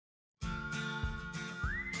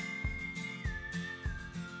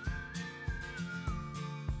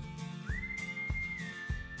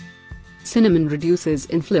Cinnamon reduces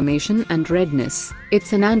inflammation and redness.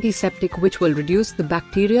 It's an antiseptic which will reduce the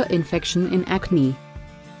bacteria infection in acne.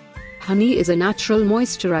 Honey is a natural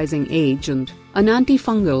moisturizing agent, an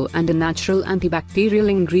antifungal and a natural antibacterial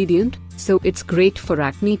ingredient, so it's great for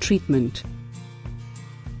acne treatment.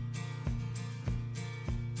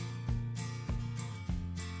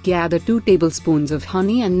 Gather 2 tablespoons of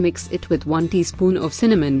honey and mix it with 1 teaspoon of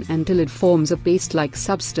cinnamon until it forms a paste-like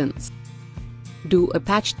substance. Do a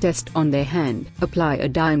patch test on their hand. Apply a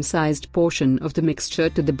dime-sized portion of the mixture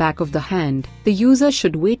to the back of the hand. The user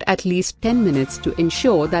should wait at least 10 minutes to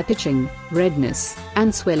ensure that itching, redness,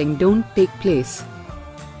 and swelling don't take place.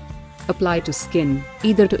 Apply to skin,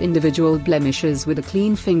 either to individual blemishes with a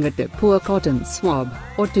clean fingertip or a cotton swab,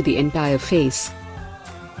 or to the entire face.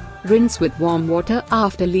 Rinse with warm water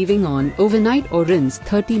after leaving on overnight or rinse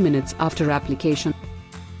 30 minutes after application.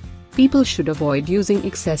 People should avoid using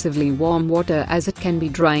excessively warm water as it can be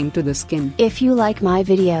drying to the skin. If you like my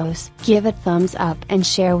videos, give it thumbs up and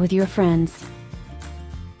share with your friends.